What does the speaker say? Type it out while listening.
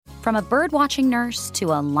From a bird-watching nurse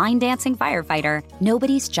to a line-dancing firefighter,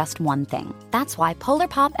 nobody's just one thing. That's why Polar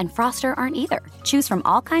Pop and Froster aren't either. Choose from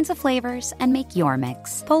all kinds of flavors and make your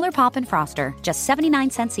mix. Polar Pop and Froster, just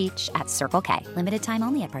 79 cents each at Circle K. Limited time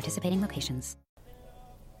only at participating locations.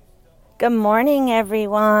 Good morning,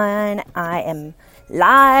 everyone. I am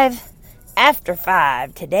live after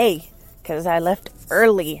 5 today because I left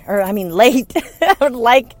late.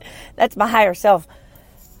 That's my higher self.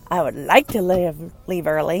 I would like to leave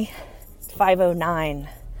early. It's 5:09.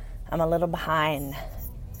 I'm a little behind.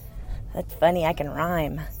 That's funny, I can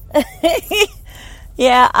rhyme.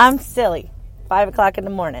 Yeah, I'm silly. 5 o'clock in the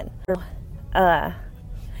morning. I'm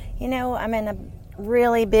in a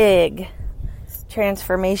really big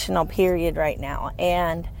transformational period right now.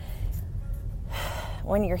 And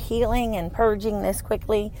when you're healing and purging this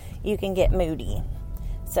quickly, you can get moody.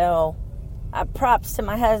 So, props to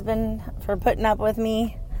my husband for putting up with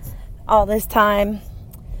me all this time,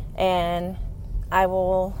 and I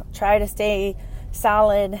will try to stay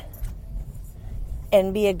solid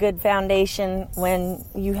and be a good foundation when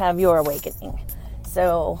you have your awakening.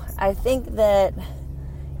 So I think that,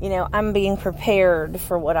 I'm being prepared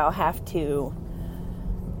for what I'll have to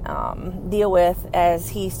deal with as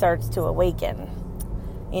he starts to awaken.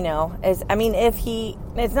 It's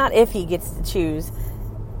not if he gets to choose.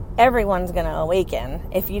 Everyone's going to awaken.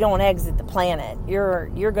 If you don't exit the planet, you're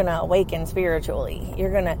going to awaken spiritually.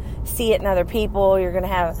 You're going to see it in other people. You're going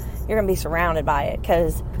to be surrounded by it,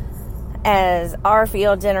 because as our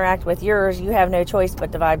fields interact with yours, you have no choice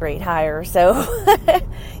but to vibrate higher. So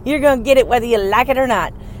you're going to get it whether you like it or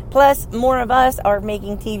not. Plus, more of us are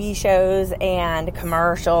making TV shows and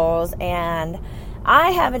commercials, and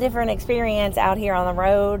I have a different experience out here on the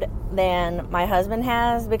road than my husband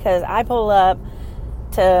has, because I pull up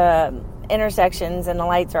to intersections and the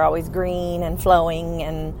lights are always green and flowing,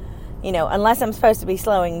 and unless I'm supposed to be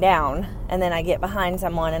slowing down, and then I get behind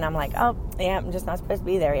someone and I'm like, oh yeah, I'm just not supposed to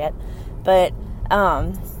be there yet. But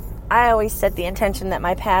I always set the intention that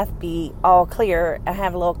my path be all clear. I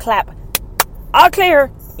have a little clap, all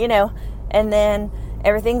clear, and then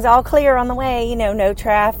everything's all clear on the way, no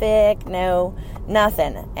traffic, no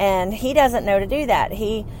nothing. And he doesn't know to do that.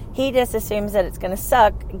 He just assumes that it's going to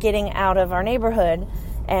suck getting out of our neighborhood,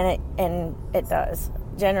 and it does.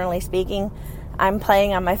 Generally speaking, I'm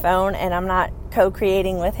playing on my phone and I'm not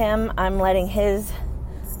co-creating with him. I'm letting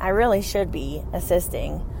I really should be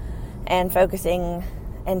assisting and focusing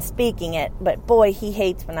and speaking it, but boy, he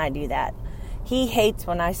hates when I do that. He hates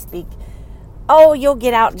when I speak, oh, you'll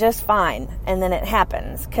get out just fine, and then it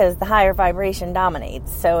happens, because the higher vibration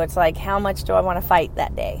dominates. So it's like, how much do I want to fight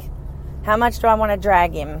that day? How much do I want to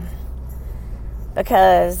drag him?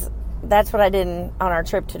 Because that's what I did on our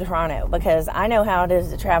trip to Toronto, because I know how it is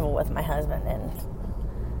to travel with my husband, and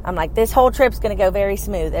I'm like, this whole trip's going to go very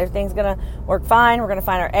smooth. Everything's going to work fine. We're going to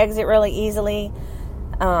find our exit really easily.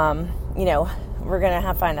 We're going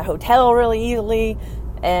to find a hotel really easily,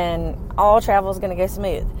 and all travel is going to go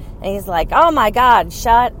smooth. And he's like, oh my God,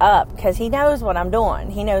 shut up, because he knows what I'm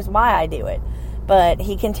doing. He knows why I do it, but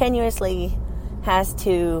he continuously has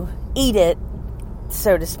to eat it,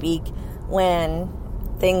 so to speak, when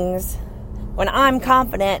I'm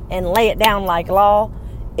confident and lay it down like law,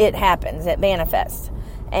 it happens, it manifests.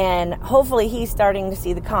 And hopefully he's starting to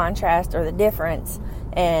see the contrast or the difference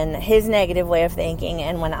in his negative way of thinking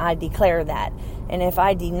and when I declare that. And if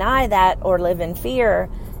I deny that or live in fear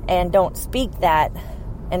and don't speak that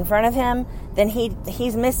in front of him, then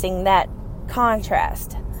he's missing that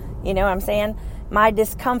contrast. You know what I'm saying? My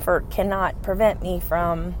discomfort cannot prevent me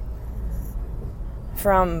from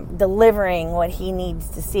delivering what he needs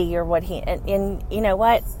to see, or what and you know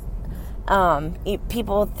what?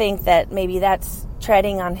 People think that maybe that's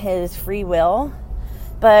treading on his free will,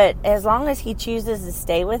 but as long as he chooses to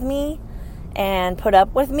stay with me and put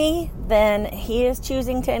up with me, then he is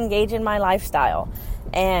choosing to engage in my lifestyle,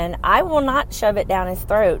 and I will not shove it down his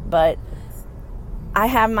throat, but I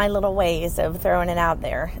have my little ways of throwing it out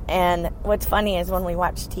there. And what's funny is when we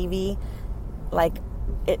watch TV,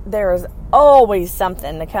 there is always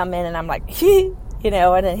something to come in, and I'm like, and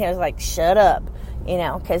then he was like, shut up,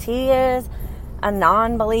 because he is a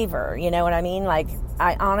non-believer, you know what I mean? Like,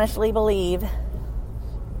 I honestly believe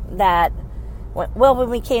that, when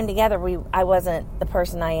we came together, I wasn't the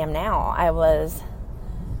person I am now. I was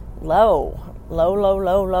low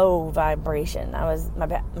vibration.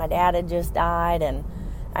 My dad had just died, and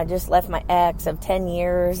I just left my ex of 10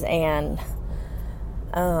 years, and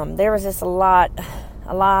there was just a lot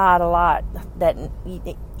that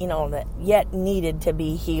that yet needed to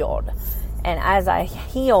be healed. And as I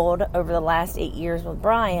healed over the last 8 years with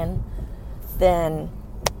Brian, then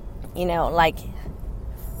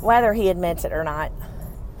whether he admits it or not,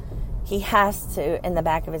 he has to, in the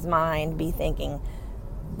back of his mind, be thinking,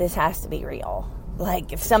 this has to be real.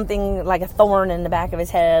 Like, if something, like a thorn in the back of his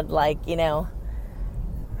head, like,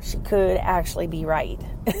 she could actually be right.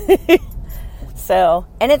 So,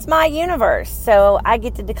 and it's my universe, so I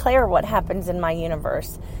get to declare what happens in my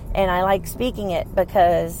universe. And I like speaking it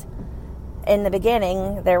because in the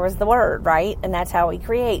beginning, there was the word, right? And that's how we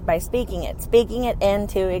create, by speaking it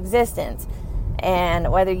into existence.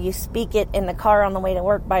 And whether you speak it in the car on the way to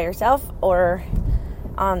work by yourself or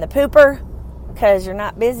on the pooper, because you're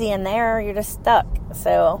not busy in there, you're just stuck.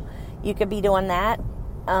 So you could be doing that.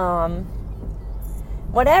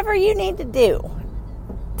 Whatever you need to do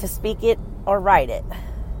to speak it or write it.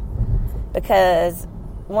 Because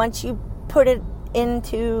once you put it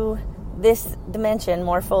into this dimension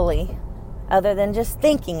more fully, other than just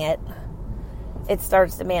thinking it, it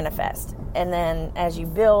starts to manifest. And then as you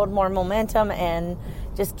build more momentum and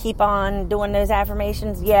just keep on doing those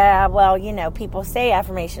affirmations, yeah, well, people say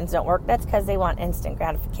affirmations don't work. That's because they want instant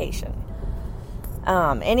gratification.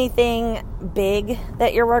 Anything big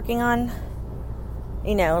that you're working on,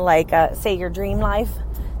 like say your dream life,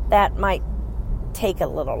 that might take a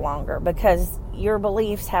little longer because your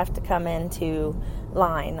beliefs have to come into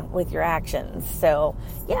line with your actions. So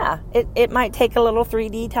yeah, it might take a little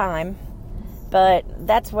 3D time, but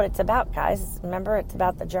that's what it's about, guys. Remember, it's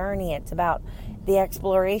about the journey. It's about the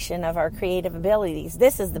exploration of our creative abilities.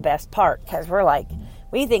 This is the best part, because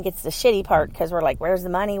we think it's the shitty part, because we're like, where's the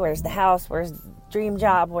money? Where's the house? Where's the dream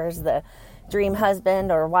job? Where's the dream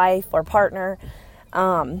husband or wife or partner?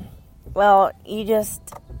 Well,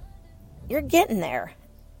 you're getting there.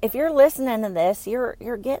 If you're listening to this,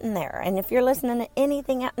 you're getting there. And if you're listening to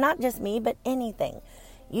anything, not just me, but anything,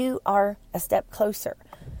 you are a step closer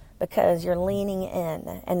because you're leaning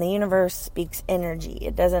in. And the universe speaks energy.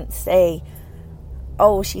 It doesn't say,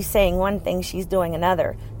 oh, she's saying one thing, she's doing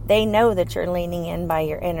another. They know that you're leaning in by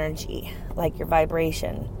your energy, like your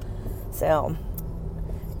vibration. So,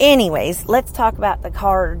 anyways, let's talk about the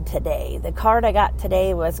card today. The card I got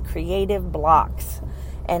today was Creative Blocks.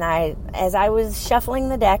 And as I was shuffling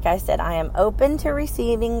the deck, I said, I am open to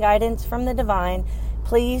receiving guidance from the divine.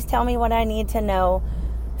 Please tell me what I need to know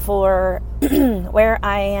for where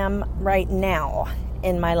I am right now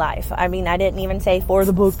in my life. I mean, I didn't even say for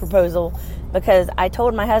the book proposal, because I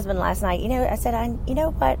told my husband last night, I said, you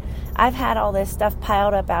know what? I've had all this stuff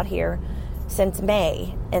piled up out here since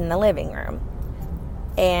May in the living room.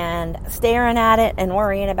 And staring at it and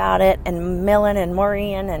worrying about it and milling and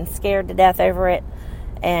worrying and scared to death over it.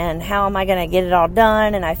 And how am I going to get it all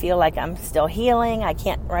done? And I feel like I'm still healing. I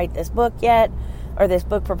can't write this book yet, or this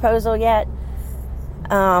book proposal yet.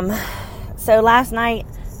 So last night,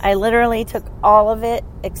 I literally took all of it,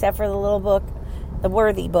 except for the little book, the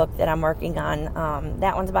Worthy book that I'm working on.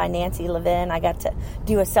 That one's by Nancy Levin. I got to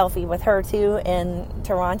do a selfie with her, too, in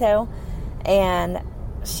Toronto. And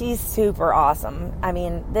she's super awesome. I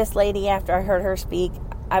mean, this lady, after I heard her speak,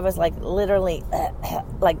 I was like literally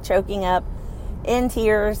like choking up in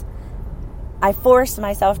tears. I forced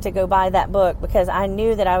myself to go buy that book because I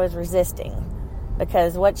knew that I was resisting,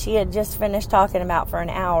 because what she had just finished talking about for an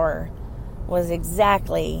hour was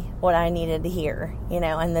exactly what I needed to hear,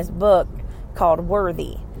 and this book called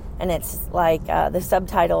Worthy, and it's like the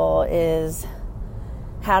subtitle is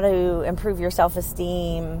how to improve your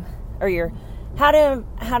self-esteem, or how to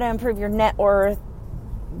improve your net worth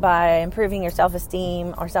by improving your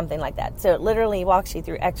self-esteem, or something like that. So it literally walks you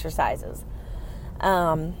through exercises.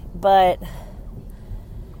 But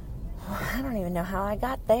I don't even know how I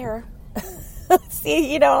got there.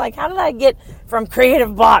 See, like, how did I get from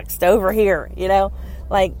creative blocks to over here?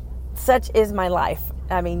 Like, such is my life.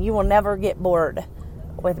 I mean, you will never get bored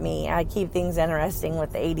with me. I keep things interesting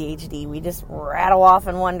with the ADHD. We just rattle off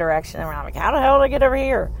in one direction, and I'm like, how the hell did I get over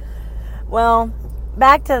here? Well,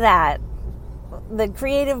 back to that. The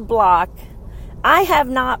creative block. I have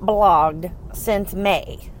not blogged since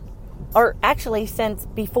May. Or actually since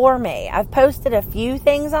before May. I've posted a few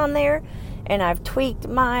things on there, and I've tweaked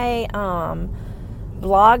my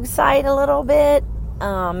blog site a little bit.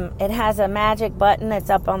 It has a magic button that's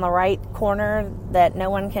up on the right corner that no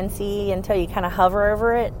one can see until you kind of hover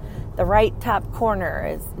over it. The right top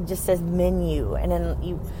corner just says menu, and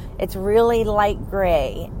then it's really light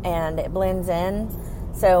gray and it blends in.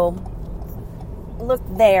 So look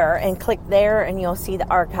there and click there, and you'll see the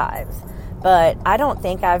archives. But I don't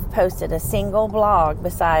think I've posted a single blog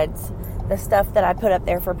besides the stuff that I put up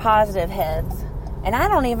there for Positive Heads. And I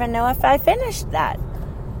don't even know if I finished that.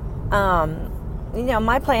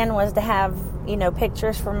 My plan was to have,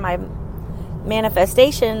 pictures from my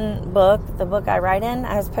manifestation book, the book I write in.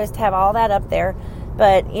 I was supposed to have all that up there.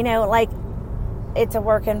 But, you know, like, it's a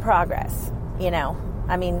work in progress, you know.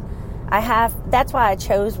 I mean, that's why I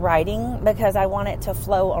chose writing, because I want it to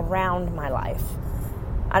flow around my life.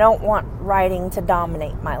 I don't want writing to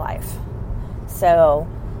dominate my life. So,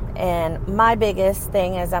 and my biggest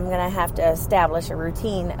thing is I'm going to have to establish a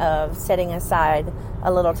routine of setting aside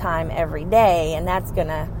a little time every day, and that's going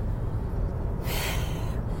to...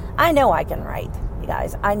 I know I can write, you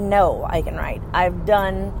guys. I know I can write. I've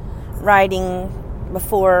done writing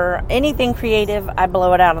before. Anything creative, I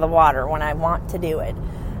blow it out of the water when I want to do it.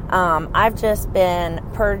 I've just been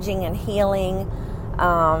purging and healing.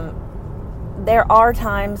 There are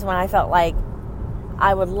times when I felt like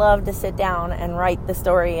I would love to sit down and write the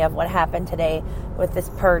story of what happened today with this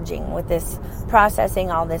purging, with this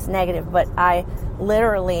processing all this negative, but I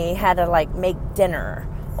literally had to like make dinner,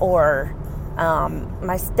 or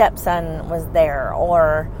my stepson was there,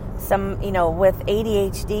 or some, you know, with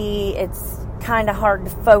ADHD, it's kind of hard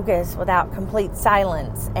to focus without complete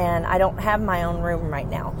silence, and I don't have my own room right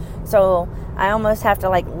now, so I almost have to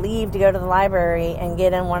like leave to go to the library and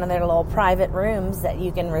get in one of their little private rooms that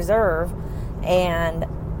you can reserve and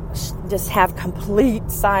just have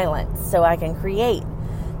complete silence so I can create,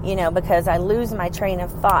 you know, because I lose my train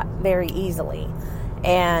of thought very easily.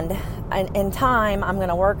 And in time, I'm going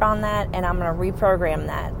to work on that, and I'm going to reprogram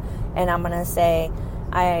that, and I'm going to say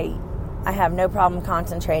I have no problem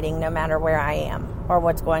concentrating no matter where I am or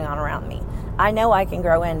what's going on around me. I know I can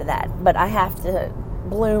grow into that, but I have to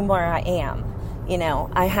bloom where I am. You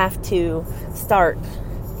know, I have to start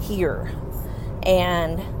here.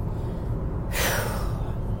 And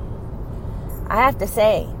I have to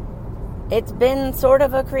say, it's been sort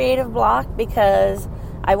of a creative block, because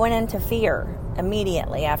I went into fear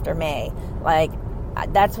immediately after May. Like,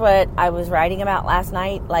 that's what I was writing about last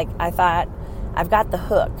night. Like, I thought, I've got the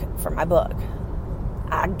hook for my book.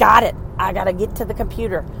 I got it. I got to get to the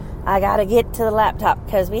computer. I got to get to the laptop,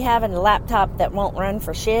 because we have a laptop that won't run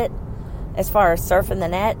for shit as far as surfing the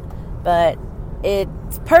net, but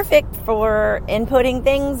it's perfect for inputting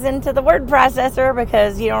things into the word processor,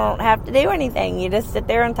 because you don't have to do anything. You just sit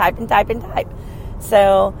there and type and type and type.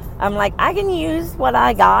 So I'm like, I can use what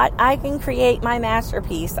I got. I can create my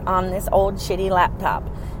masterpiece on this old shitty laptop.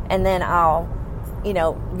 And then I'll, you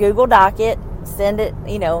know, Google Doc it, send it,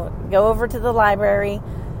 you know, go over to the library,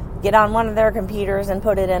 get on one of their computers and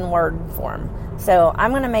put it in Word form. So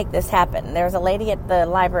I'm going to make this happen. There's a lady at the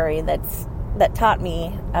library that taught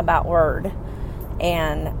me about Word,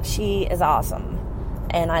 and she is awesome.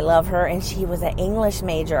 And I love her, and she was an English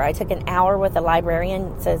major. I took an hour with a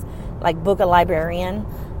librarian. It says, like, book a librarian,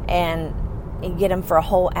 and you get them for a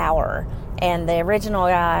whole hour. And the original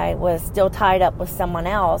guy was still tied up with someone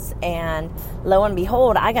else, and lo and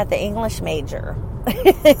behold, I got the English major.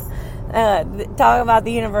 Talk about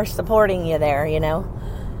the universe supporting you there, you know.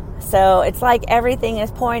 So it's like everything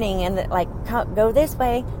is pointing, and like, go this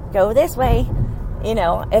way, you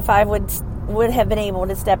know. If I would have been able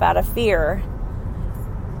to step out of fear,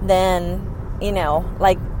 then, you know,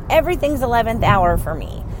 like, everything's 11th hour for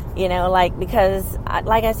me, you know, like, because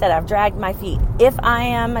like I said, I've dragged my feet. If I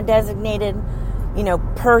am a designated, you know,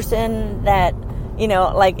 person that, you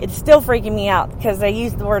know, like, it's still freaking me out because I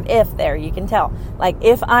used the word if there, you can tell. Like,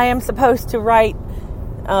 if I am supposed to write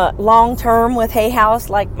long term with Hay House,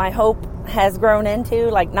 like my hope has grown into,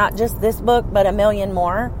 like, not just this book, but a million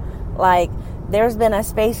more, like, there's been a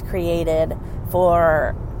space created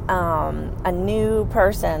for a new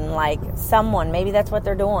person, like someone, maybe that's what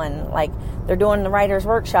they're doing. Like, they're doing the writer's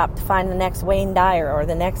workshop to find the next Wayne Dyer or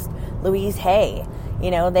the next Louise Hay.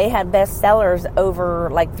 You know, they had bestsellers over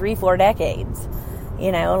like 3-4 decades.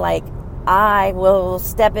 You know, like, I will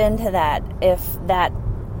step into that if that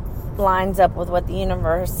lines up with what the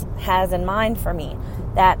universe has in mind for me.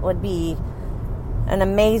 That would be an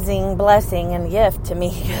amazing blessing and gift to me,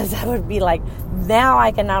 because I would be like, now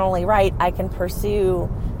I can not only write, I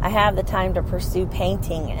have the time to pursue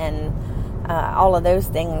painting and all of those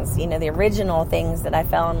things, you know, the original things that I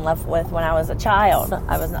fell in love with when I was a child.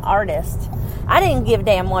 I was an artist. I didn't give a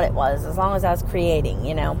damn what it was, as long as I was creating,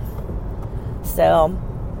 you know. So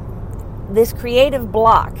this creative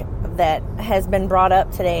block that has been brought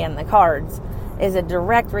up today in the cards is a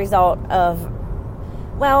direct result of,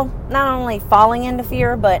 well, not only falling into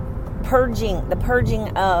fear, but the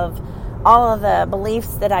purging of all of the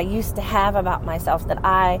beliefs that I used to have about myself, that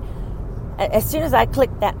as soon as I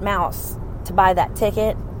clicked that mouse to buy that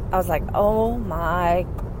ticket, I was like, oh my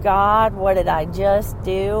God, what did I just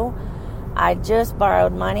do? I just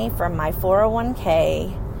borrowed money from my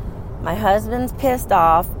 401k. My husband's pissed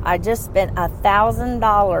off. I just spent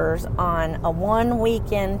 $1,000 on a one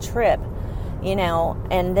weekend trip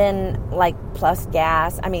and then like plus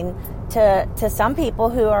gas. I mean, to some people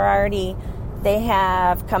who are already, they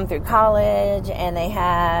have come through college, and they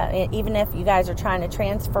have, even if you guys are trying to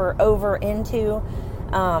transfer over into,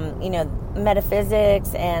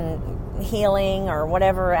 metaphysics and healing or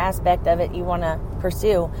whatever aspect of it you want to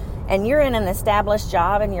pursue, and you're in an established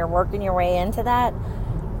job and you're working your way into that.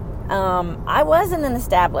 I was in an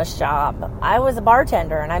established job. I was a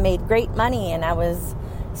bartender, and I made great money, and I was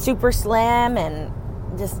super slim and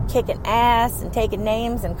just kicking ass and taking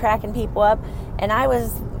names and cracking people up, and I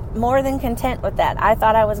was more than content with that. I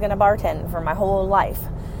thought I was going to bartend for my whole life,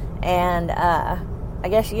 and I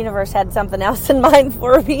guess the universe had something else in mind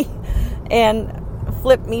for me and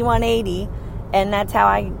flipped me 180, and that's how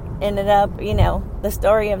I ended up. The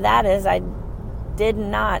story of that is I did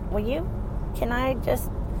not. Can I just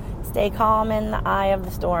stay calm in the eye of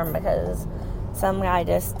the storm, because some guy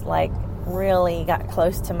just like really got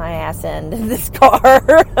close to my ass end in this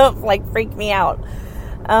car, like freaked me out.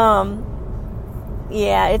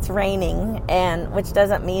 Yeah, it's raining, and which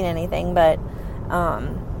doesn't mean anything, but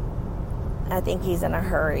I think he's in a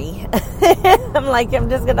hurry. I'm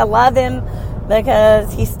just gonna love him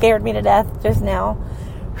because he scared me to death just now.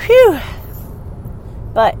 Whew.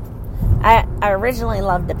 But I originally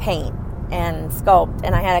loved to paint and sculpt,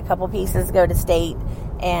 and I had a couple pieces go to state,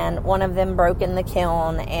 and one of them broke in the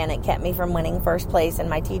kiln, and it kept me from winning first place, and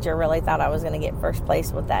my teacher really thought I was going to get first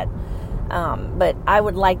place with that. But I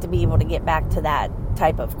would like to be able to get back to that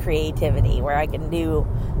type of creativity where I can do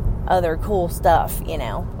other cool stuff,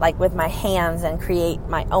 like with my hands and create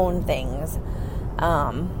my own things,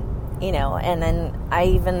 and then I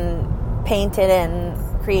even painted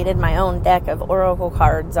and created my own deck of oracle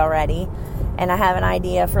cards already, and I have an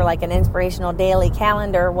idea for like an inspirational daily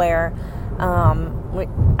calendar where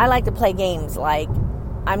I like to play games. Like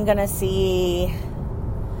I'm gonna see,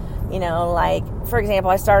 like for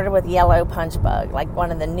example, I started with yellow punch bug, like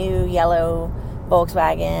one of the new yellow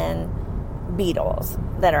Volkswagen Beetles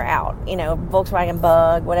that are out, Volkswagen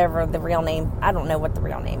Bug, whatever the real name. I don't know what the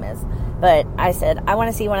real name is, but I said I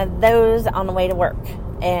want to see one of those on the way to work,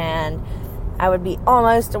 and I would be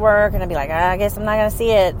almost to work, and I'd be like, I guess I'm not going to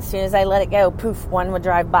see it. As soon as I let it go, poof, one would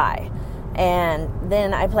drive by. And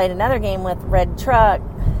then I played another game with Red Truck,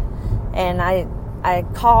 and I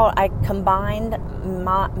combined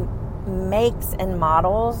makes and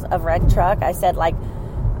models of Red Truck. I said like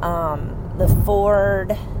the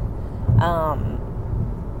Ford,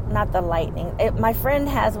 not the Lightning. My friend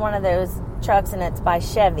has one of those trucks, and it's by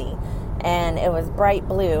Chevy, and it was bright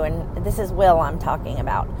blue, and this is Will I'm talking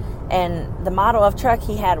about. And the model of truck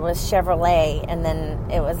he had was Chevrolet, and then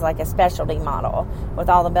it was like a specialty model with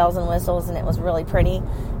all the bells and whistles, and it was really pretty.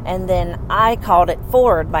 And then I called it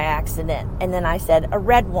Ford by accident, and then I said a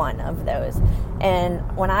red one of those.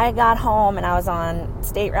 And when I got home and I was on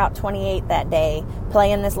State Route 28 that day,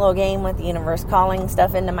 playing this little game with the universe, calling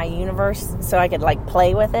stuff into my universe so I could like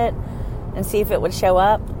play with it and see if it would show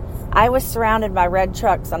up, I was surrounded by red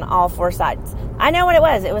trucks on all four sides. I know what it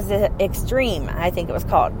was. It was the Extreme, I think it was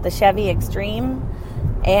called. The Chevy Extreme.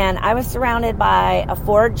 And I was surrounded by a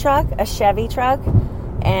Ford truck, a Chevy truck,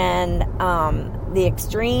 and the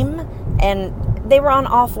Extreme. And they were on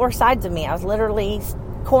all four sides of me. I was literally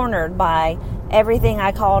cornered by everything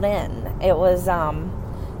I called in. It was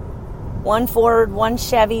one Ford, one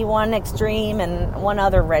Chevy, one Extreme, and one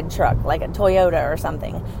other red truck, like a Toyota or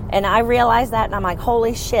something. And I realized that, and I'm like,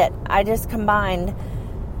 holy shit, I just combined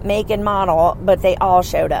make and model, but they all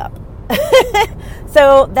showed up.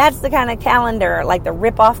 So that's the kind of calendar, like the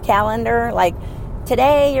rip-off calendar, like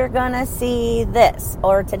today you're gonna see this,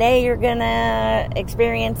 or today you're gonna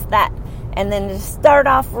experience that, and then just start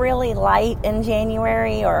off really light in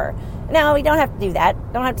January. Or no, we don't have to do that.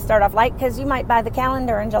 Don't have to start off light, because you might buy the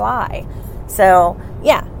calendar in July. So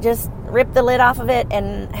yeah, just rip the lid off of it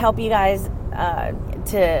and help you guys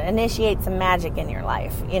to initiate some magic in your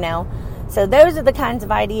life, So those are the kinds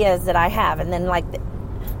of ideas that I have. And then like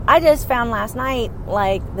I just found last night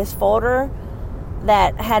like this folder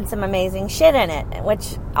that had some amazing shit in it,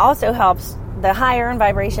 which also helps. The higher in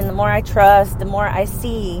vibration, the more I trust, the more I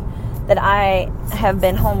see that I have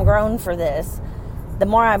been homegrown for this, the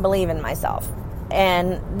more I believe in myself.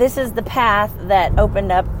 And this is the path that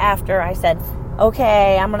opened up after I said,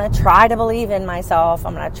 okay, I'm going to try to believe in myself.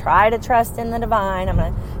 I'm going to try to trust in the divine. I'm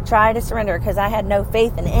going to try to surrender, because I had no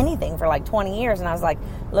faith in anything for like 20 years. And I was like,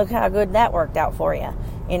 look how good that worked out for you.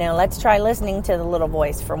 Let's try listening to the little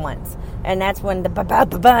voice for once. And that's when the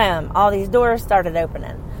ba-ba-ba-bam, all these doors started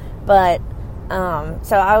opening. But,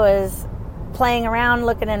 so I was playing around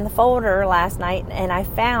looking in the folder last night, and I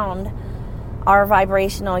found our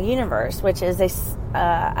vibrational universe, which is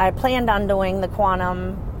I planned on doing the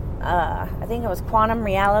quantum, I think it was Quantum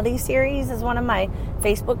Reality Series is one of my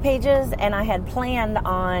Facebook pages, and I had planned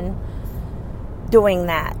on doing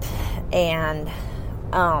that. And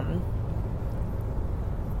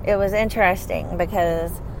it was interesting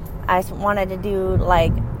because I wanted to do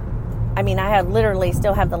I literally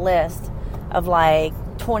still have the list of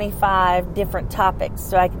 25 different topics,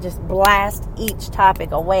 so I could just blast each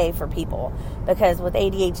topic away for people, because with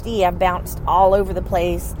ADHD I bounced all over the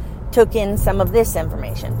place, took in some of this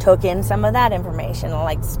information, took in some of that information,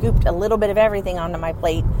 scooped a little bit of everything onto my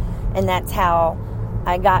plate, and that's how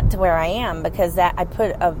I got to where I am, because I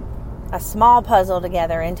put a small puzzle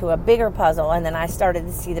together into a bigger puzzle, and then I started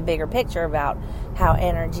to see the bigger picture about how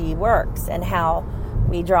energy works and how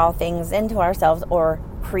we draw things into ourselves or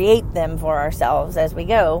create them for ourselves as we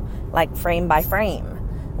go, frame by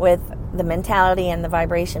frame, with the mentality and the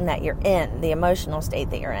vibration that you're in, the emotional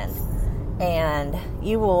state that you're in. And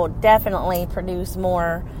you will definitely produce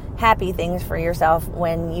more happy things for yourself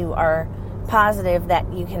when you are positive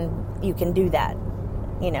that you can do that.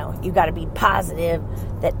 You got to be positive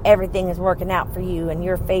that everything is working out for you in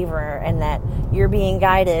your favor, and that you're being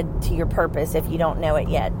guided to your purpose if you don't know it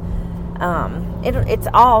yet. It's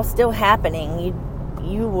all still happening.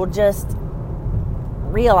 You will just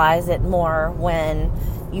realize it more when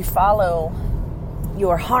you follow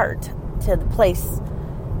your heart to the place.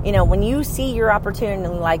 When you see your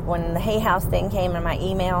opportunity, like when the Hay House thing came in my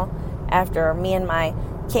email after me and my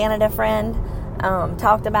Canada friend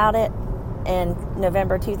talked about it in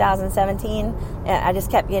November 2017, I just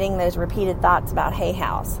kept getting those repeated thoughts about Hay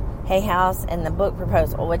House and the book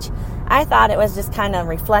proposal, which I thought it was just kind of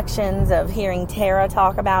reflections of hearing Tara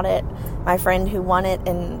talk about it, my friend who won it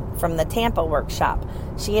from the Tampa workshop.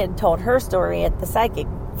 She had told her story at the psychic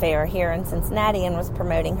fair here in Cincinnati and was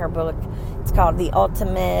promoting her book. It's called The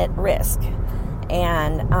Ultimate Risk.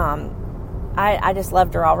 And I just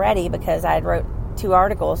loved her already because I had wrote 2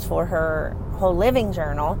 articles for her whole living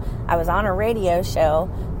journal. I was on a radio show.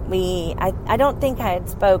 I don't think I had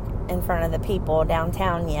spoke in front of the people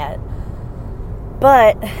downtown yet,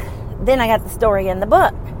 but then I got the story in the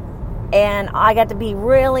book, and I got to be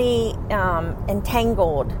really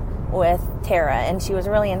entangled with Tara, and she was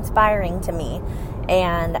really inspiring to me.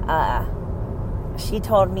 And she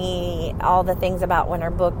told me all the things about when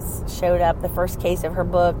her books showed up, the first case of her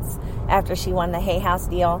books after she won the Hay House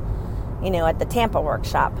deal, at the Tampa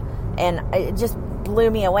workshop. And it just blew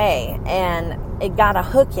me away, and it got a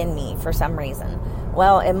hook in me for some reason.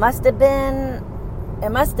 Well, it must have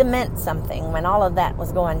meant something when all of that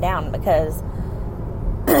was going down, because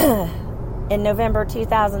in November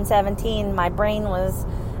 2017, my brain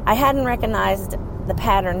I hadn't recognized the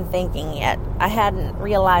pattern thinking yet. I hadn't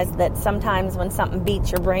realized that sometimes when something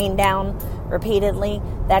beats your brain down repeatedly,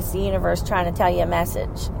 that's the universe trying to tell you a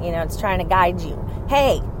message. It's trying to guide you.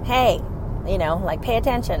 Hey, pay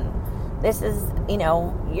attention. This is,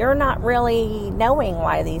 you're not really knowing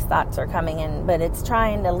why these thoughts are coming in, but it's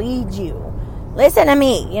trying to lead you. Listen to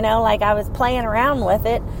me, I was playing around with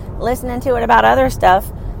it, listening to it about other stuff.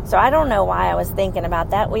 So I don't know why I was thinking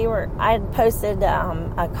about that. I had posted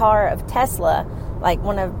a car of Tesla,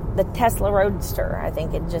 one of the Tesla Roadster, I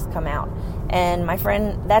think it just come out. And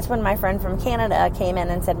that's when my friend from Canada came in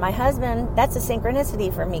and said, my husband, that's a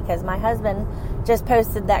synchronicity for me, because my husband just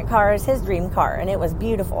posted that car as his dream car, and it was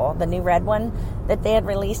beautiful, the new red one that they had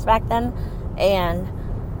released back then. And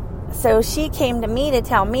so she came to me to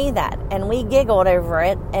tell me that, and we giggled over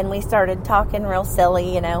it, and we started talking real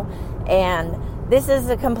silly, and this is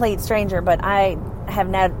a complete stranger, but I have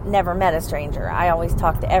never met a stranger. I always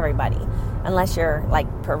talk to everybody, unless you're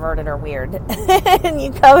perverted or weird and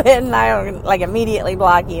you come in and I immediately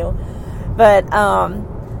block you. But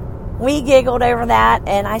we giggled over that,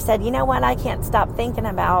 and I said, you know what, I can't stop thinking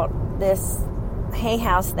about this Hay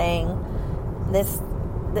House thing.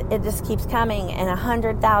 It just keeps coming, and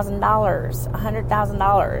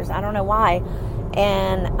 $100,000. I don't know why.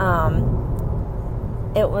 And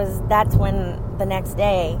that's when the next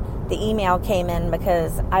day the email came in,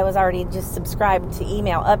 because I was already just subscribed to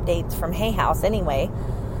email updates from Hay House anyway,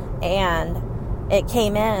 and it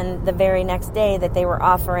came in the very next day that they were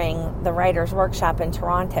offering the writer's workshop in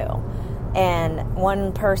Toronto, and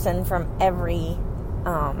one person from every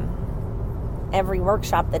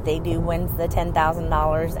workshop that they do wins the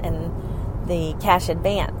 $10,000 and the cash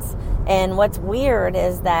advance. And what's weird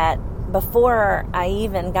is that before I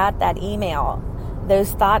even got that email,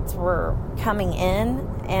 those thoughts were coming in,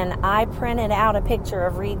 and I printed out a picture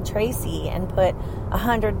of Reed Tracy and put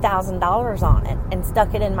 $100,000 on it and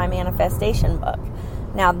stuck it in my manifestation book.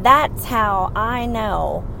 Now that's how I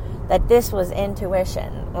know that this was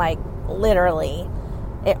intuition, like literally,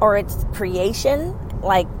 or it's creation,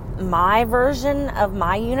 like my version of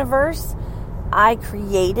my universe. I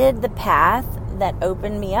created the path that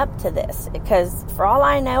opened me up to this, because for all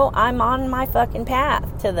I know, I'm on my fucking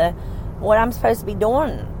path to what I'm supposed to be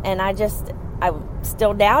doing, and I'm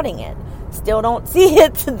still doubting it, still don't see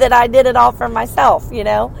it, that I did it all for myself,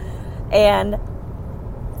 and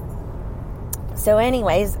so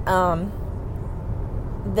anyways,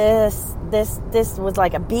 this was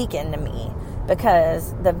like a beacon to me,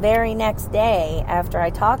 because the very next day after I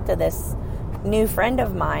talked to this new friend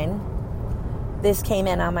of mine, this came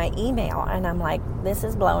in on my email, and I'm like, this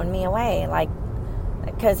is blowing me away, like,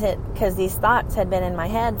 because these thoughts had been in my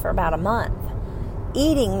head for about a month,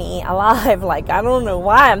 eating me alive. Like, I don't know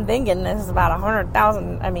why I'm thinking this is about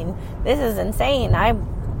 100,000. I mean, this is insane. I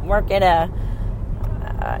work at a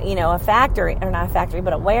factory, or not a factory,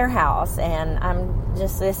 but a warehouse, and I'm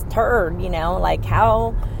just this turd, like,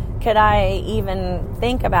 how could I even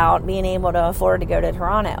think about being able to afford to go to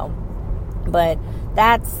Toronto? But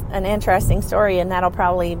that's an interesting story, and that'll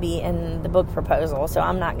probably be in the book proposal, so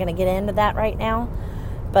I'm not going to get into that right now.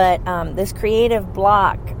 But this creative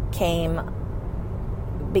block came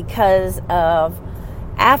because of,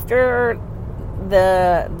 after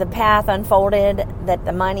the path unfolded, that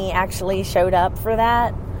the money actually showed up for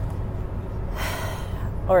that,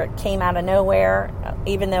 or it came out of nowhere,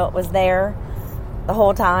 even though it was there the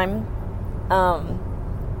whole time.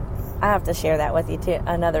 I have to share that with you too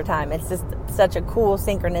another time. It's just such a cool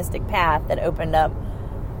synchronistic path that opened up.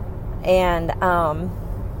 And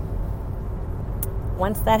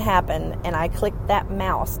once that happened, and I clicked that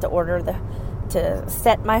mouse to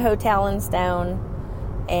set my hotel in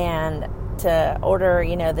stone, and to order,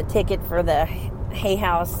 the ticket for the Hay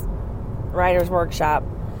House Writers Workshop,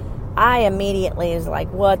 I immediately was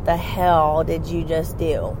like, what the hell did you just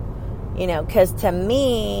do? Because to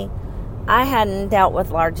me, I hadn't dealt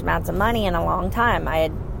with large amounts of money in a long time. I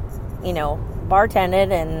had,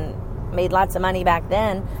 bartended and made lots of money back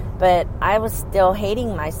then, but I was still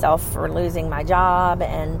hating myself for losing my job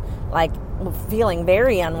and, like, feeling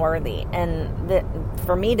very unworthy. And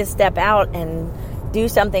for me to step out and do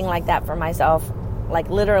something like that for myself, like,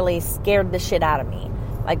 literally scared the shit out of me.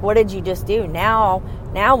 Like, what did you just do? Now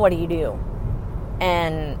what do you do?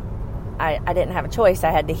 And I didn't have a choice.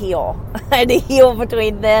 I had to heal. I had to heal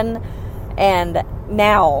between then and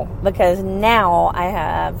now, because now I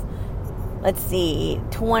have,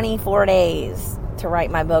 24 days to write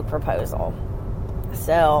my book proposal.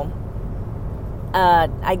 So,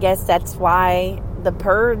 I guess that's why the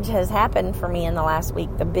purge has happened for me in the last week.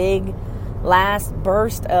 The big last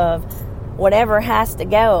burst of whatever has to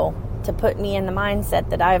go to put me in the mindset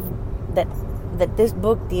that this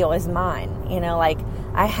book deal is mine. Like,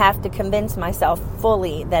 I have to convince myself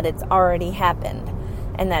fully that it's already happened,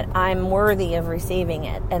 and that I'm worthy of receiving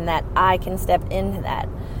it, and that I can step into that.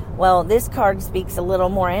 Well, this card speaks a little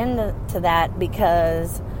more into that,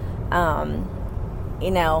 because,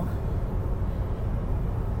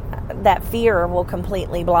 that fear will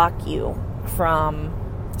completely block you from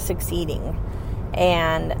succeeding.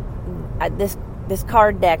 And this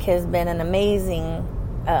card deck has been an amazing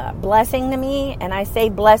blessing to me, and I say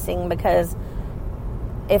blessing because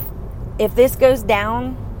if this goes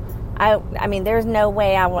down, I mean, there's no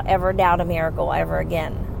way I will ever doubt a miracle ever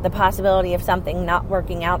again. The possibility of something not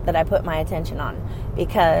working out that I put my attention on,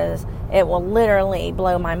 because it will literally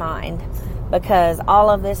blow my mind. Because all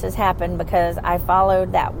of this has happened because I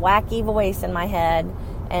followed that wacky voice in my head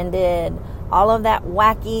and did all of that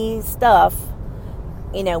wacky stuff,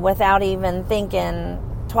 without even thinking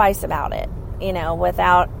twice about it,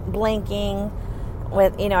 without blinking,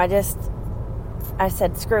 I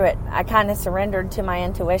said, screw it. I kind of surrendered to my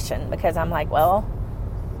intuition, because I'm like, well,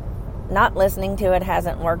 not listening to it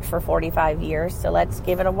hasn't worked for 45 years, so let's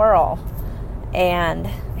give it a whirl. And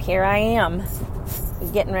here I am,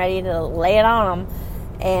 getting ready to lay it on them.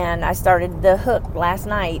 And I started the hook last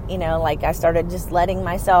night, I started just letting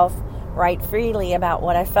myself write freely about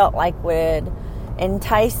what I felt like would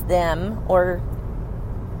entice them, or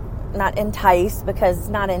not entice, because it's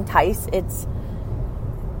not entice, it's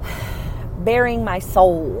bearing my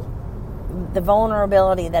soul, the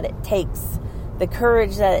vulnerability that it takes, the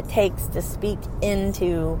courage that it takes to speak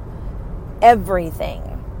into everything,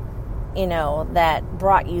 that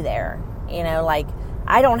brought you there.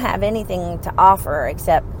 I don't have anything to offer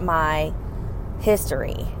except my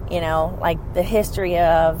history, the history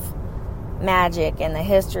of magic, and the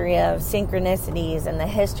history of synchronicities, and the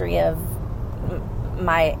history of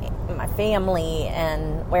my family,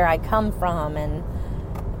 and where I come from, and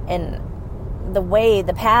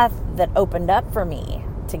the path that opened up for me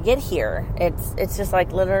to get here. It's just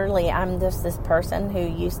like literally I'm just this person who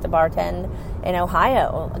used to bartend in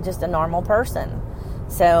Ohio, just a normal person.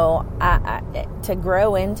 So to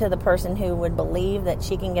grow into the person who would believe that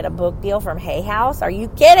she can get a book deal from Hay House, are you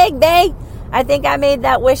kidding me? I think I made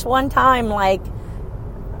that wish one time, like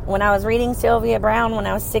when I was reading Sylvia Browne when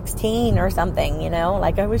I was 16 or something,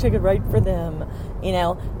 like I wish I could write for them,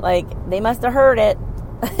 like they must have heard it.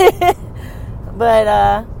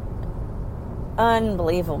 But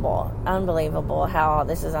unbelievable how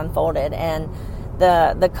this is unfolded. And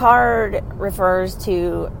the card refers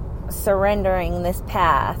to surrendering this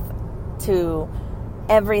path to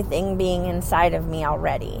everything being inside of me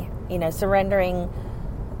already, surrendering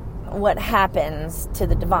what happens to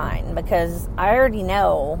the divine, because I already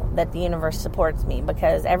know that the universe supports me,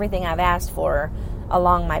 because everything I've asked for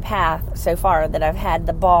along my path so far, that I've had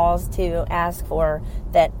the balls to ask for,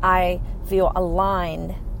 that I feel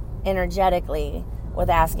aligned energetically with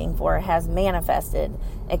asking for, has manifested,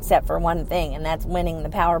 except for one thing, and that's winning the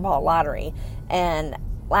Powerball lottery. And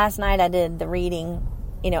last night I did the reading,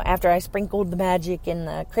 after I sprinkled the magic in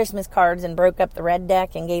the Christmas cards and broke up the red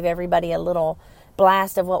deck and gave everybody a little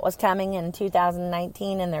blast of what was coming in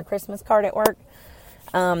 2019 in their Christmas card at work.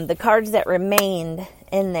 The cards that remained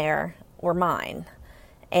in there were mine.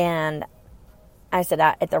 And I said,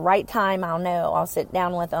 at the right time, I'll know. I'll sit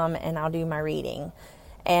down with them and I'll do my reading.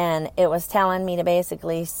 And it was telling me to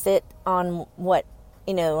basically sit on what,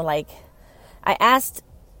 like I asked,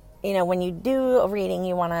 when you do a reading,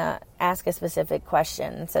 you want to ask a specific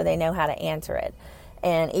question so they know how to answer it.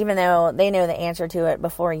 And even though they know the answer to it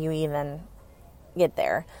before you even get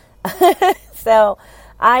there. So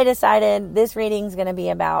I decided this reading is going to be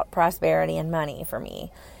about prosperity and money for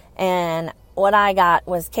me. And what I got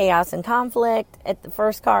was chaos and conflict at the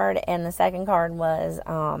first card, and the second card was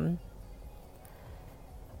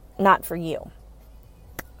not for you.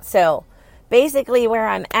 So basically where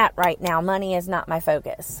I'm at right now, money is not my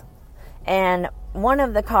focus. And one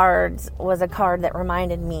of the cards was a card that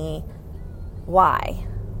reminded me, why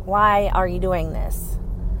are you doing this?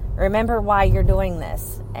 Remember why you're doing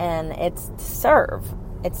this. And it's to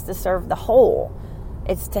serve the whole.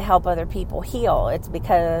 It's to help other people heal. It's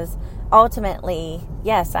because ultimately,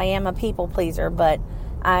 yes, I am a people pleaser, but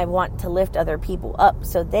I want to lift other people up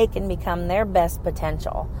so they can become their best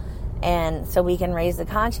potential. And so we can raise the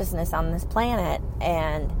consciousness on this planet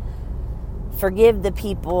and forgive the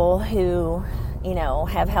people who,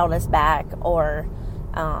 have held us back or,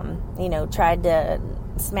 tried to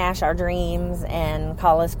smash our dreams and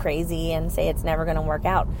call us crazy and say it's never going to work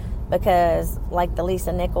out. Because like the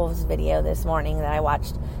Lisa Nichols video this morning that I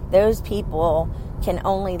watched, those people can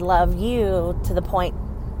only love you to the point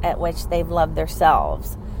at which they've loved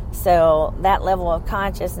themselves. So that level of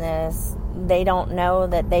consciousness, they don't know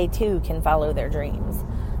that they too can follow their dreams.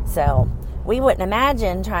 So we wouldn't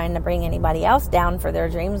imagine trying to bring anybody else down for their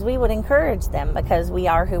dreams. We would encourage them because we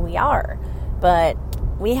are who we are. But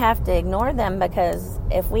we have to ignore them, because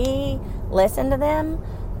if we listen to them,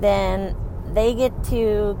 then they get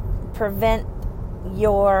to prevent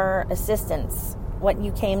your assistance, what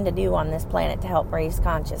you came to do on this planet to help raise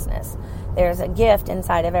consciousness. There's a gift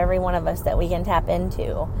inside of every one of us that we can tap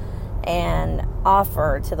into and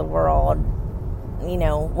offer to the world,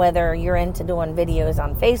 whether you're into doing videos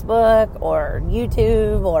on Facebook or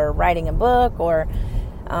YouTube or writing a book or,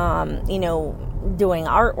 doing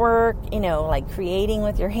artwork, like creating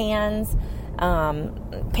with your hands,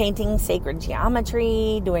 painting sacred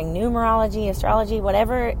geometry, doing numerology, astrology,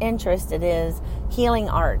 whatever interest it is, healing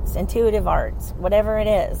arts, intuitive arts, whatever it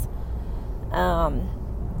is.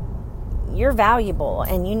 You're valuable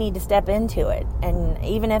and you need to step into it. And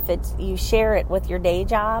even if it's you share it with your day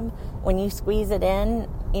job, when you squeeze it in,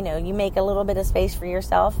 you make a little bit of space for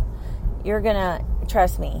yourself, you're gonna,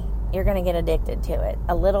 trust me, you're gonna get addicted to it.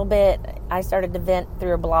 A little bit. I started to vent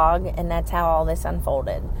through a blog, and that's how all this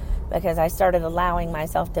unfolded, because I started allowing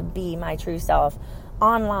myself to be my true self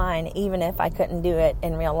online, even if I couldn't do it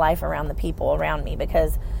in real life around the people around me,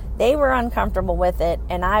 because they were uncomfortable with it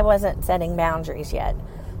and I wasn't setting boundaries yet.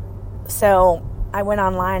 So I went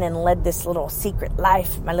online and led this little secret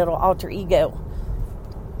life, my little alter ego,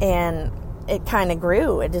 and it kind of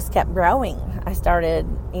grew. It just kept growing. I started,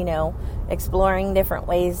 exploring different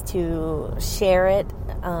ways to share it.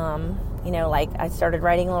 Like I started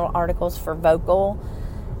writing little articles for Vocal,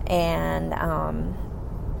 and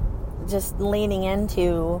just leaning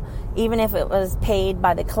into, even if it was paid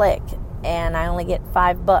by the click and I only get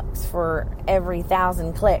 $5 for every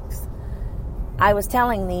 1,000 clicks, I was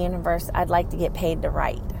telling the universe I'd like to get paid to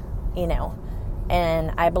write,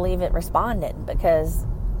 and I believe it responded, because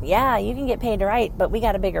yeah, you can get paid to write, but we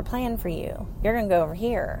got a bigger plan for you. You're going to go over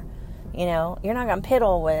here. You know, you're not going to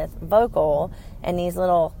piddle with vocal and these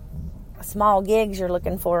little small gigs you're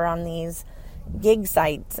looking for on these gig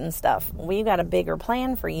sites and stuff. We've got a bigger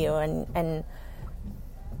plan for you. And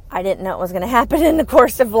I didn't know it was going to happen in the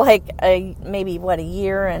course of like maybe a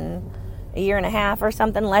year and a half or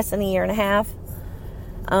something, less than a year and a half.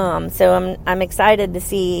 So I'm excited to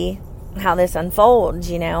see how this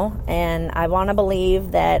unfolds, you know, and I want to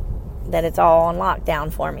believe that it's all on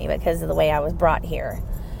lockdown for me because of the way I was brought here.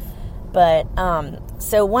 But,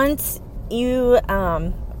 so once you,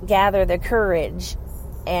 gather the courage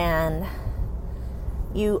and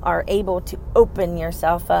you are able to open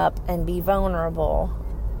yourself up and be vulnerable,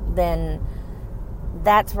 then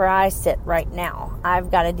that's where I sit right now. I've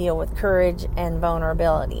got to deal with courage and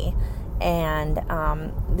vulnerability. And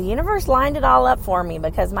the universe lined it all up for me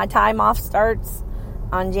because my time off starts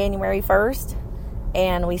on January 1st.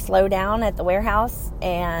 And we slow down at the warehouse.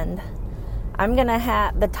 And I'm going to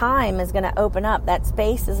have... the time is going to open up. That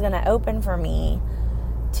space is going to open for me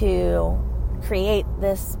to create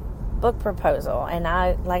this book proposal. And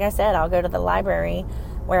like I said, I'll go to the library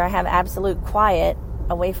where I have absolute quiet,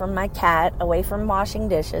 away from my cat, away from washing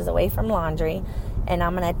dishes, away from laundry, and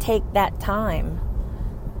I'm going to take that time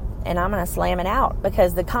and I'm going to slam it out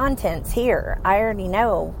because the content's here. I already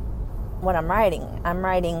know what I'm writing. I'm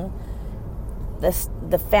writing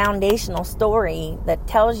the foundational story that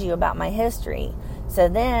tells you about my history. So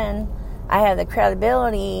then I have the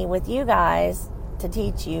credibility with you guys to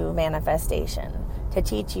teach you manifestation, to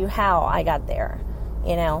teach you how I got there.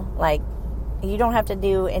 You know, like, you don't have to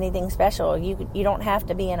do anything special. You don't have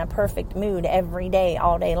to be in a perfect mood every day,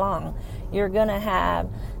 all day long. You're going to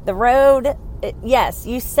have the road. Yes,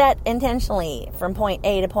 you set intentionally from point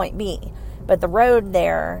A to point B, but the road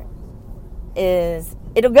there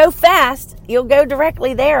it'll go fast. You'll go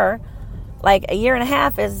directly there. Like a year and a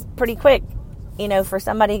half is pretty quick, you know, for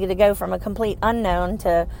somebody to go from a complete unknown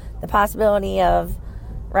to the possibility of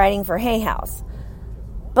writing for Hay House.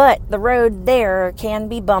 But the road there can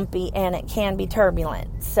be bumpy and it can be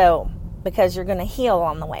turbulent. So, because you're going to heal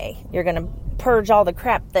on the way. You're going to purge all the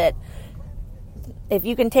crap that, if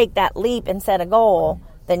you can take that leap and set a goal,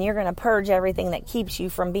 then you're going to purge everything that keeps you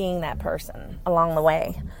from being that person along the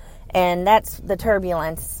way. And that's the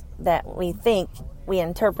turbulence that we think we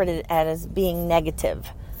interpret it as being negative.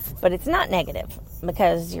 But it's not negative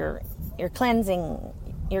because you're cleansing,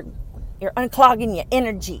 you're unclogging your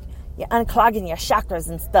energy. You're unclogging your chakras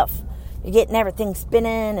and stuff. You're getting everything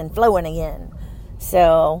spinning and flowing again.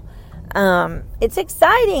 So, it's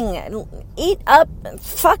exciting. Eat up.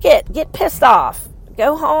 Fuck it. Get pissed off.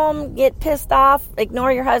 Go home. Get pissed off.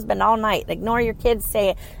 Ignore your husband all night. Ignore your kids.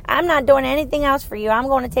 Say, I'm not doing anything else for you. I'm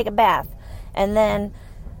going to take a bath. And then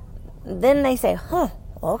they say,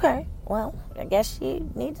 okay. Well, I guess she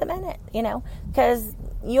needs a minute, you know, because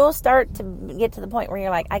you'll start to get to the point where you're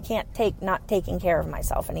like, I can't take not taking care of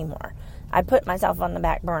myself anymore. I put myself on the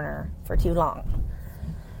back burner for too long.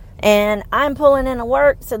 And I'm pulling into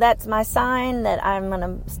work, so that's my sign that I'm going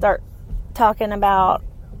to start talking about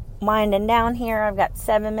winding down here. I've got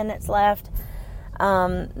 7 minutes left.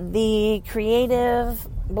 The creative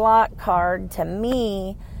block card to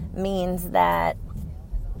me means that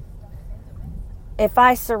if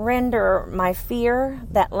I surrender my fear,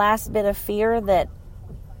 that last bit of fear that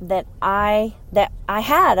I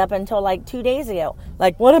had up until like 2 days ago,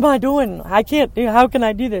 like, what am I doing? I can't do, how can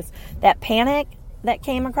I do this? That panic that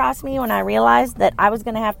came across me when I realized that I was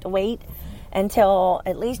going to have to wait until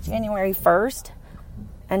at least January 1st,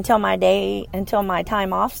 until my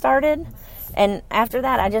time off started. And after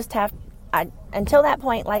that, until that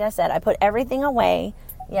point, like I said, I put everything away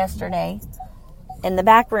yesterday in the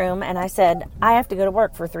back room, and I said, I have to go to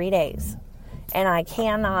work for 3 days, and I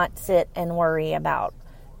cannot sit and worry about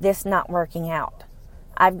this not working out.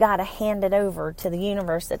 I've got to hand it over to the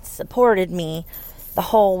universe that's supported me the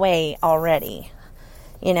whole way already.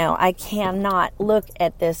 You know, I cannot look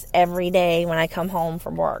at this every day when I come home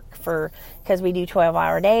from work, because we do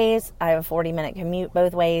 12-hour days. I have a 40-minute commute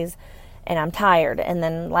both ways, and I'm tired. And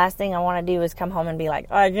then last thing I want to do is come home and be like,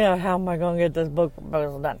 oh, yeah, how am I going to get this book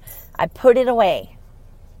proposal done? I put it away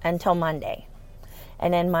until Monday.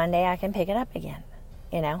 And then Monday I can pick it up again,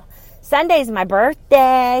 you know. Sunday's my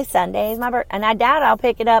birthday. And I doubt I'll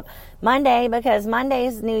pick it up Monday because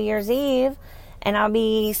Monday's New Year's Eve. And I'll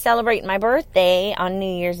be celebrating my birthday on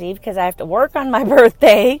New Year's Eve because I have to work on my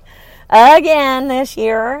birthday again this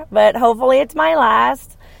year. But hopefully it's my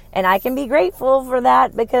last. And I can be grateful for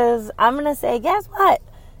that because I'm going to say, guess what?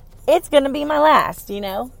 It's going to be my last, you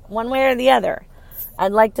know, one way or the other.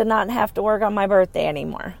 I'd like to not have to work on my birthday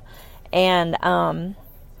anymore. And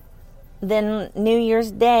then New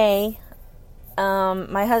Year's Day,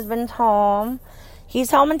 my husband's home.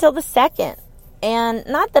 He's home until the 2nd. And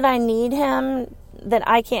not that I need him, that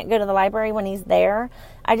I can't go to the library when he's there.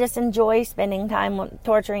 I just enjoy spending time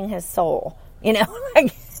torturing his soul. You know,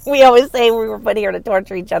 like we always say we were put here to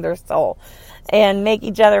torture each other's soul and make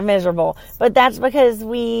each other miserable. But that's because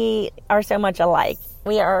we are so much alike.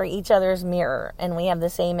 We are each other's mirror, and we have the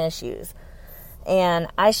same issues. And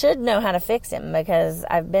I should know how to fix him, because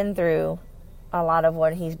I've been through a lot of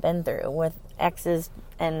what he's been through with exes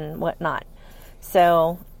and whatnot.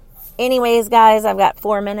 So anyways, guys, I've got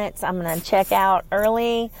 4 minutes. I'm going to check out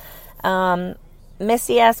early.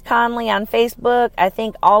 Missy S. Conley on Facebook. I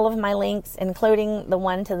think all of my links, including the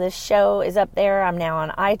one to this show, is up there. I'm now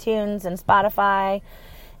on iTunes and Spotify.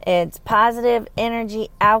 It's Positive Energy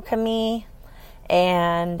Alchemy.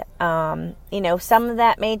 And, some of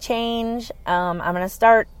that may change. I'm going to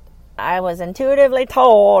start, I was intuitively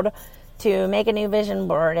told to make a new vision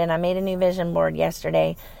board, and I made a new vision board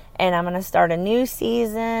yesterday. And I'm going to start a new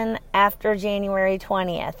season after January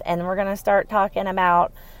 20th. And we're going to start talking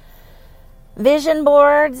about vision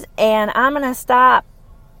boards, and I'm going to stop.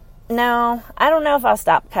 No, I don't know if I'll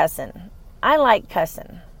stop cussing. I like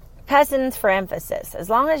cussing. Cussing's for emphasis. As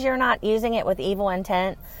long as you're not using it with evil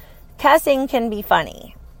intent, cussing can be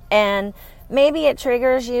funny. And maybe it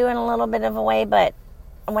triggers you in a little bit of a way, but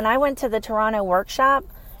when I went to the Toronto workshop,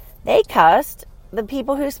 they cussed. The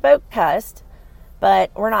people who spoke cussed,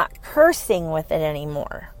 but we're not cursing with it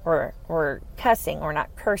anymore. We're cussing. We're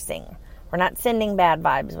not cursing. We're not sending bad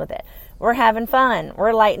vibes with it. We're having fun.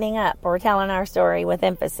 We're lightening up. We're telling our story with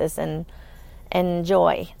emphasis and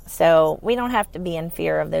joy. So we don't have to be in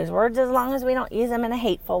fear of those words as long as we don't use them in a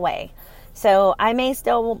hateful way. So I may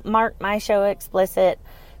still mark my show explicit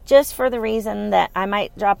just for the reason that I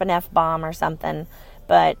might drop an F-bomb or something.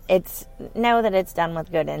 But know that it's done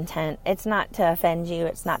with good intent. It's not to offend you.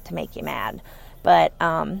 It's not to make you mad. But,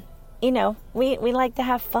 we like to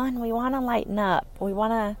have fun. We want to lighten up. We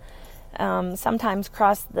want to sometimes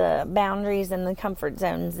cross the boundaries and the comfort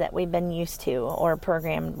zones that we've been used to or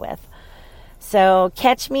programmed with. So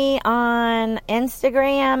catch me on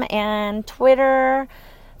Instagram and Twitter.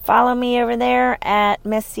 Follow me over there at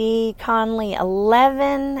Missy Conley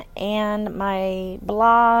 11, and my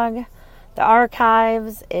blog, the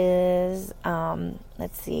archives is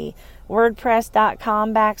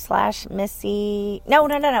WordPress.com/Missy.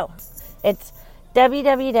 No. It's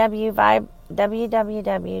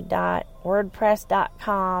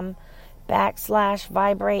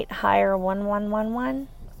www.wordpress.com/vibrate-higher1111.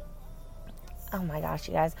 Oh my gosh,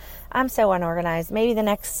 you guys. I'm so unorganized. Maybe the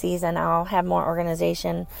next season I'll have more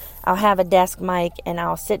organization. I'll have a desk mic, and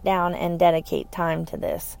I'll sit down and dedicate time to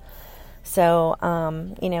this. So,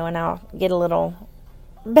 and I'll get a little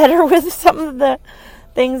better with some of the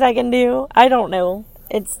things I can do. I don't know.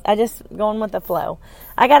 I just going with the flow.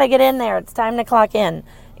 I got to get in there. It's time to clock in.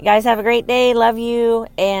 You guys have a great day. Love you,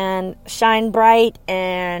 and shine bright,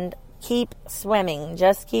 and keep swimming.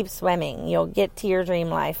 Just keep swimming. You'll get to your dream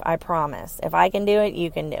life. I promise. If I can do it, you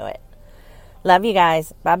can do it. Love you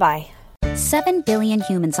guys. Bye-bye. 7 billion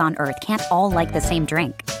humans on Earth can't all like the same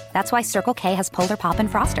drink. That's why Circle K has Polar Pop and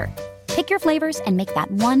Froster. Pick your flavors and make that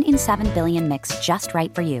 1 in 7 billion mix just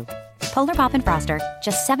right for you. Polar Pop and Froster,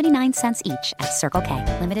 just 79 cents each at Circle K.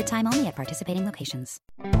 Limited time only at participating locations.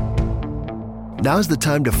 Now's the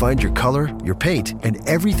time to find your color, your paint, and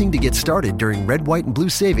everything to get started during Red, White, and Blue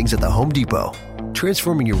savings at the Home Depot.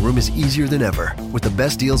 Transforming your room is easier than ever. With the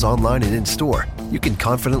best deals online and in-store, you can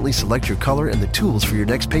confidently select your color and the tools for your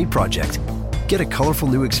next paint project. Get a colorful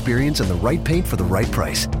new experience and the right paint for the right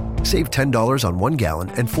price. Save $10 on 1 gallon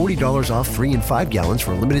and $40 off 3 and 5 gallons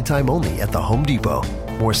for a limited time only at the Home Depot.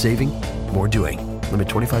 More saving, more doing. Limit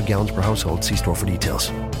 25 gallons per household. See store for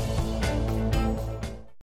details.